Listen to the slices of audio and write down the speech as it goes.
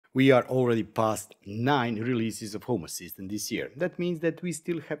We are already past 9 releases of Home Assistant this year. That means that we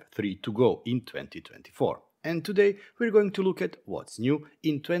still have 3 to go in 2024. And today we're going to look at what's new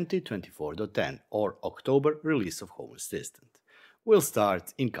in 2024.10 or October release of Home Assistant. We'll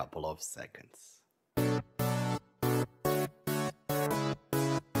start in a couple of seconds.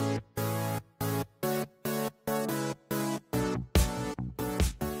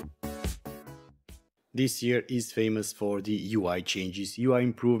 This year is famous for the UI changes, UI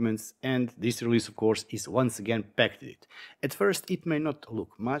improvements, and this release of course is once again packed with it. At first it may not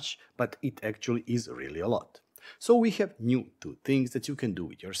look much, but it actually is really a lot. So we have new 2 things that you can do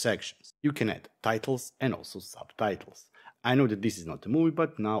with your sections. You can add titles and also subtitles. I know that this is not a movie,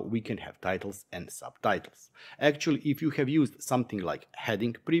 but now we can have titles and subtitles. Actually, if you have used something like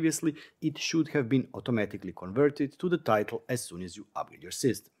heading previously, it should have been automatically converted to the title as soon as you upgrade your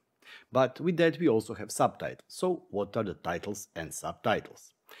system. But with that we also have subtitles. So what are the titles and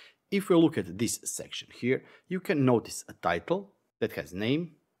subtitles? If we look at this section here, you can notice a title that has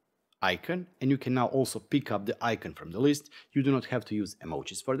name, icon, and you can now also pick up the icon from the list. You do not have to use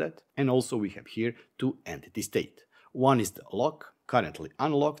emojis for that. And also we have here 2 entity state. One is the lock, currently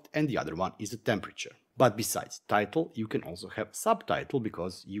unlocked, and the other one is the temperature. But besides title, you can also have subtitle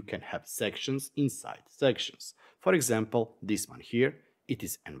because you can have sections inside sections. For example, this one here, it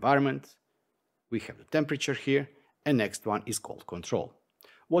is environment, we have the temperature here, and next one is called control.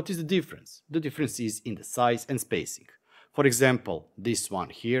 What is the difference? The difference is in the size and spacing. For example, this one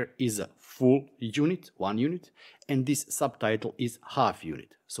here is a full unit, 1 unit, and this subtitle is half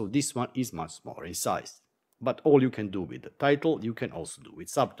unit, so this one is much smaller in size. But all you can do with the title, you can also do with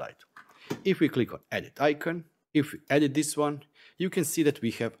subtitle. If we click on edit icon, if we edit this one, you can see that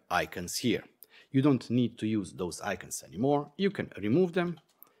we have icons here. You don't need to use those icons anymore, you can remove them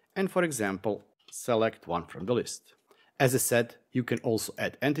and, for example, select one from the list. As I said, you can also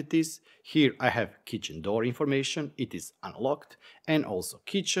add entities. Here I have kitchen door information, it is unlocked, and also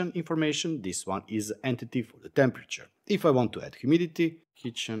kitchen information, this one is entity for the temperature. If I want to add humidity,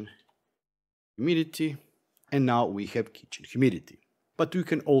 kitchen humidity, and now we have kitchen humidity. But you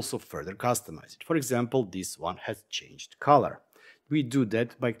can also further customize it. For example, this one has changed color. We do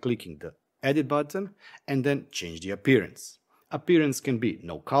that by clicking the edit button and then change the appearance. Appearance can be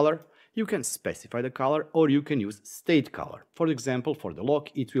no color, you can specify the color, or you can use state color. For example, for the lock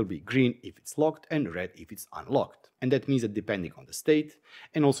it will be green if it's locked and red if it's unlocked. And that means that depending on the state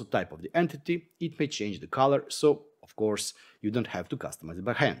and also type of the entity, it may change the color, so of course you don't have to customize it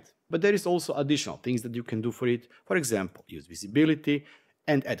by hand. But there is also additional things that you can do for it. For example, use visibility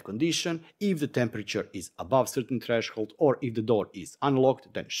and add condition. If the temperature is above certain threshold or if the door is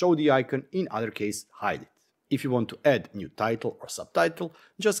unlocked, then show the icon, in other case hide it. If you want to add new title or subtitle,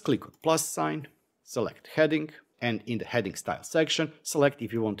 just click on plus sign, select heading, and in the heading style section select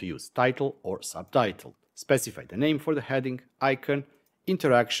if you want to use title or subtitle. Specify the name for the heading, icon,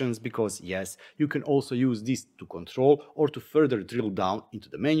 interactions, because yes, you can also use this to control or to further drill down into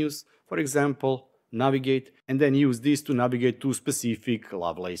the menus. For example, navigate, and then use this to navigate to specific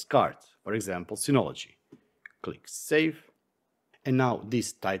Lovelace cards, for example Synology. Click save, and now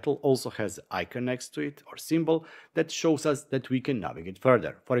this title also has an icon next to it or symbol that shows us that we can navigate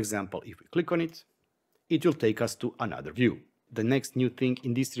further. For example, if we click on it, it will take us to another view. The next new thing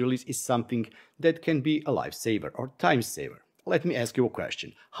in this release is something that can be a lifesaver or time saver. Let me ask you a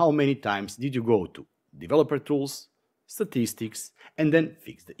question. How many times did you go to developer tools, statistics, and then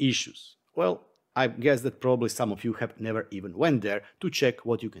fix the issues? Well, I guess that probably some of you have never even went there to check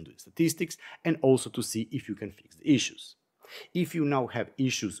what you can do in statistics and also to see if you can fix the issues. If you now have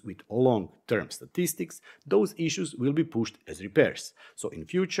issues with long-term statistics, those issues will be pushed as repairs. So in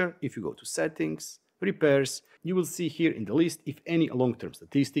future, if you go to settings, repairs, you will see here in the list if any long-term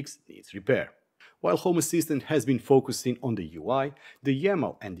statistics needs repair. While Home Assistant has been focusing on the UI, the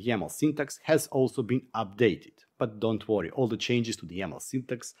YAML and YAML syntax has also been updated. But don't worry, all the changes to the YAML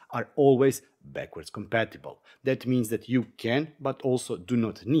syntax are always backwards compatible. That means that you can, but also do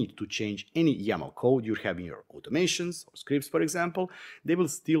not need to change any YAML code you have in your automations or scripts, for example. They will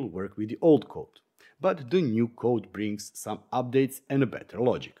still work with the old code. But the new code brings some updates and a better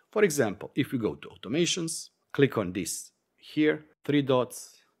logic. For example, if we go to automations, click on this here, 3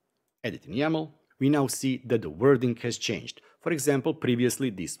 dots, edit in YAML, we now see that the wording has changed. For example,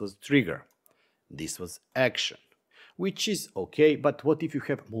 previously this was trigger, this was action, which is okay, but what if you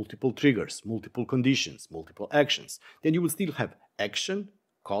have multiple triggers, multiple conditions, multiple actions? Then you will still have action,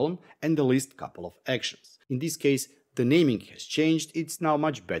 column, and the list couple of actions. In this case, the naming has changed, it's now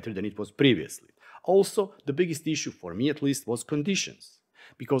much better than it was previously. Also, the biggest issue for me at least was conditions.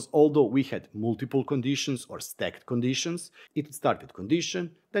 because although we had multiple conditions or stacked conditions, it would start with condition,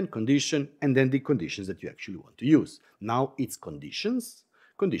 and then the conditions that you actually want to use. Now it's conditions,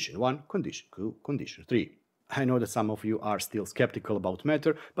 condition 1, condition 2, condition 3. I know that some of you are still skeptical about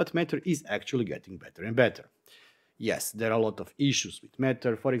Matter, but Matter is actually getting better and better. Yes, there are a lot of issues with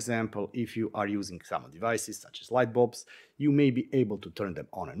Matter. For example, if you are using some devices such as light bulbs, you may be able to turn them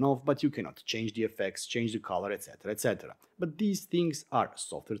on and off, but you cannot change the effects, change the color, etc, etc. But these things are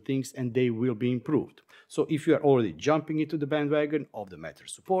software things and they will be improved. So if you are already jumping into the bandwagon of the Matter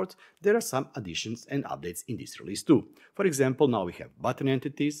support, there are some additions and updates in this release too. For example, now we have button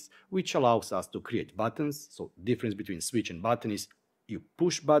entities, which allows us to create buttons. So the difference between switch and button is you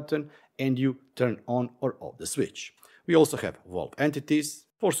push button and you turn on or off the switch. We also have valve entities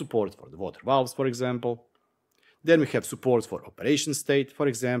for support for the water valves, for example. Then we have support for operation state, for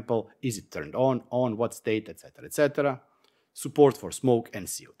example, is it turned on, what state, etc, etc. Support for smoke and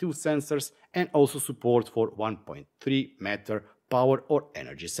CO2 sensors, and also support for 1.3 Matter power or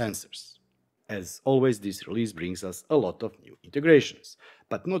energy sensors. As always, this release brings us a lot of new integrations,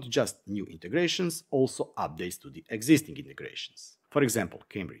 but not just new integrations, also updates to the existing integrations. For example,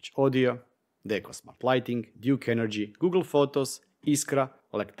 Cambridge Audio, Deco Smart Lighting, Duke Energy, Google Photos, Iskra,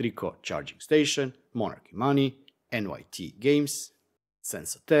 Electrico Charging Station, Monarchy Money, NYT Games,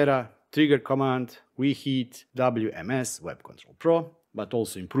 Sensotera, Trigger Command, WeHeat, WMS Web Control Pro, but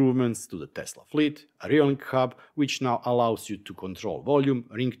also improvements to the Tesla fleet, a Reolink hub, which now allows you to control volume,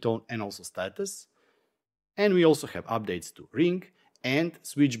 ringtone, and also status. And we also have updates to Ring and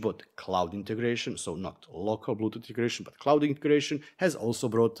SwitchBot cloud integration, so not local Bluetooth integration, but cloud integration, has also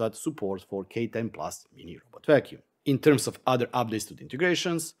brought out support for K10 Plus Mini Robot Vacuum. In terms of other updates to the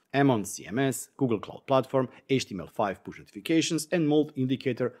integrations, Amon CMS, Google Cloud Platform, HTML5 push notifications, and Mold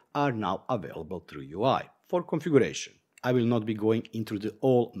Indicator are now available through UI for configuration. I will not be going into the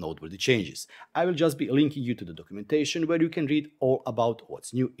all noteworthy changes. I will just be linking you to the documentation where you can read all about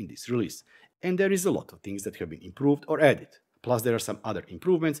what's new in this release. And there is a lot of things that have been improved or added. Plus, there are some other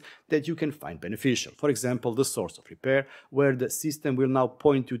improvements that you can find beneficial. For example, the source of repair, where the system will now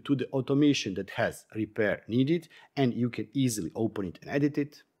point you to the automation that has repair needed, and you can easily open it and edit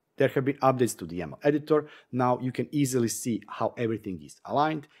it. There have been updates to the Yaml editor. Now you can easily see how everything is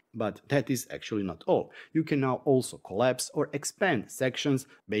aligned, but that is actually not all. You can now also collapse or expand sections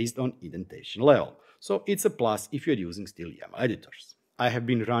based on indentation level. So it's a plus if you're using still Yaml editors. I have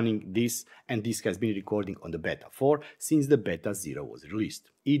been running this, and this has been recording on the beta 4 since the beta 0 was released.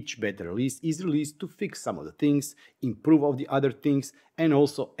 Each beta release is released to fix some of the things, improve all the other things, and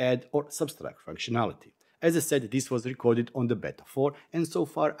also add or subtract functionality. As I said, this was recorded on the beta 4, and so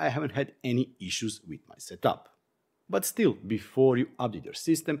far I haven't had any issues with my setup. But still, before you update your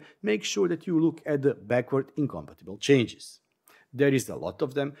system, make sure that you look at the backward incompatible changes. There is a lot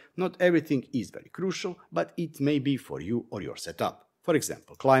of them, not everything is very crucial, but it may be for you or your setup. For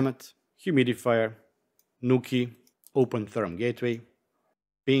example, climate, humidifier, Nuki, Open Therm Gateway,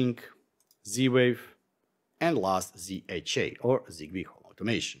 Ping, Z-Wave, and last ZHA or Zigbee Home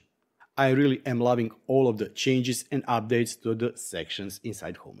Automation. I really am loving all of the changes and updates to the sections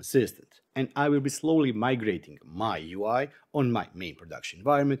inside Home Assistant, and I will be slowly migrating my UI on my main production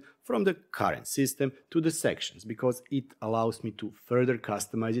environment from the current system to the sections because it allows me to further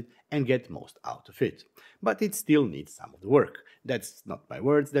customize it and get most out of it. But it still needs some of the work. That's not my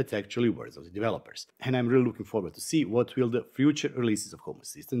words, that's actually words of the developers. And I'm really looking forward to see what will the future releases of Home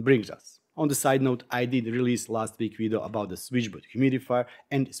Assistant brings us. On the side note, I did release last week video about the SwitchBot humidifier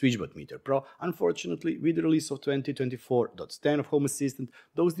and SwitchBot Meter Pro. Unfortunately, with the release of 2024.10 of Home Assistant,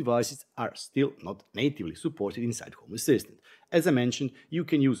 those devices are still not natively supported inside Home Assistant. As I mentioned, you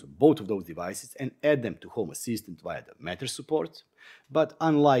can use both of those devices and add them to Home Assistant via the Matter support. But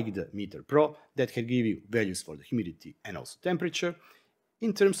unlike the Meter Pro, that can give you values for the humidity and also temperature,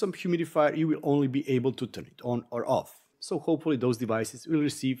 in terms of humidifier, you will only be able to turn it on or off. So hopefully those devices will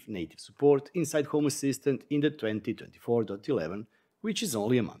receive native support inside Home Assistant in the 2024.11, which is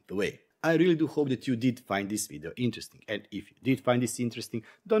only a month away. I really do hope that you did find this video interesting, and if you did find this interesting,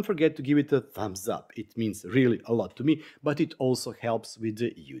 don't forget to give it a thumbs up. It means really a lot to me, but it also helps with the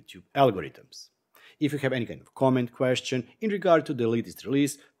YouTube algorithms. If you have any kind of comment, question in regard to the latest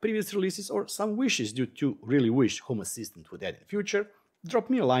release, previous releases, or some wishes that you really wish Home Assistant would add in the future, drop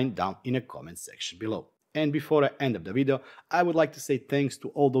me a line down in a comment section below. And before I end up the video, I would like to say thanks to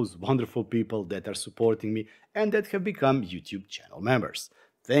all those wonderful people that are supporting me and that have become YouTube channel members.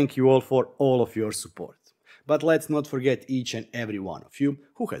 Thank you all for all of your support. But let's not forget each and every one of you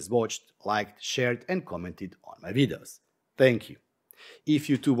who has watched, liked, shared and commented on my videos. Thank you. If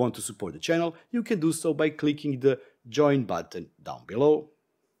you too want to support the channel, you can do so by clicking the join button down below,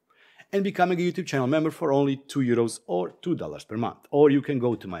 and becoming a YouTube channel member for only €2 or $2 per month. Or you can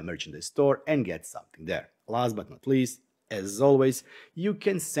go to my merchandise store and get something there. Last but not least, as always, you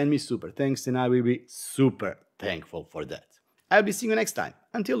can send me super thanks and I will be super thankful for that. I'll be seeing you next time.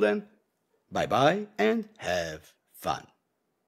 Until then, bye bye and have fun.